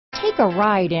Take a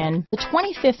ride in the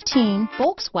 2015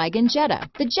 Volkswagen Jetta.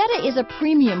 The Jetta is a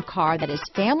premium car that is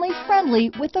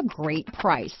family-friendly with a great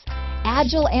price.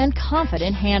 Agile and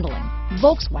confident handling.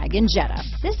 Volkswagen Jetta.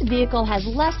 This vehicle has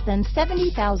less than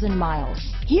 70,000 miles.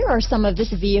 Here are some of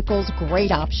this vehicle's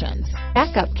great options: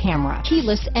 backup camera,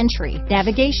 keyless entry,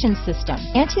 navigation system,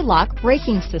 anti-lock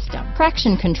braking system,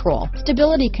 traction control,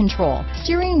 stability control,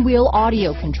 steering wheel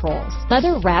audio controls,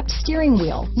 leather-wrapped steering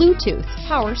wheel, Bluetooth,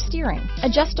 power steering,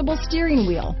 adjustable steering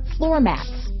wheel, floor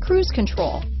mats, cruise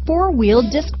control, four-wheel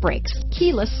disc brakes,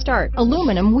 keyless start,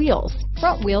 aluminum wheels,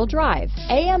 front-wheel drive,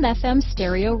 AM/FM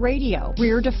stereo radio,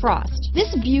 rear defrost.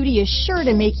 This beauty is sure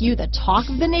to make you the talk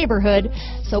of the neighborhood,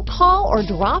 so call or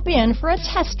drop in for a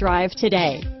test drive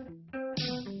today.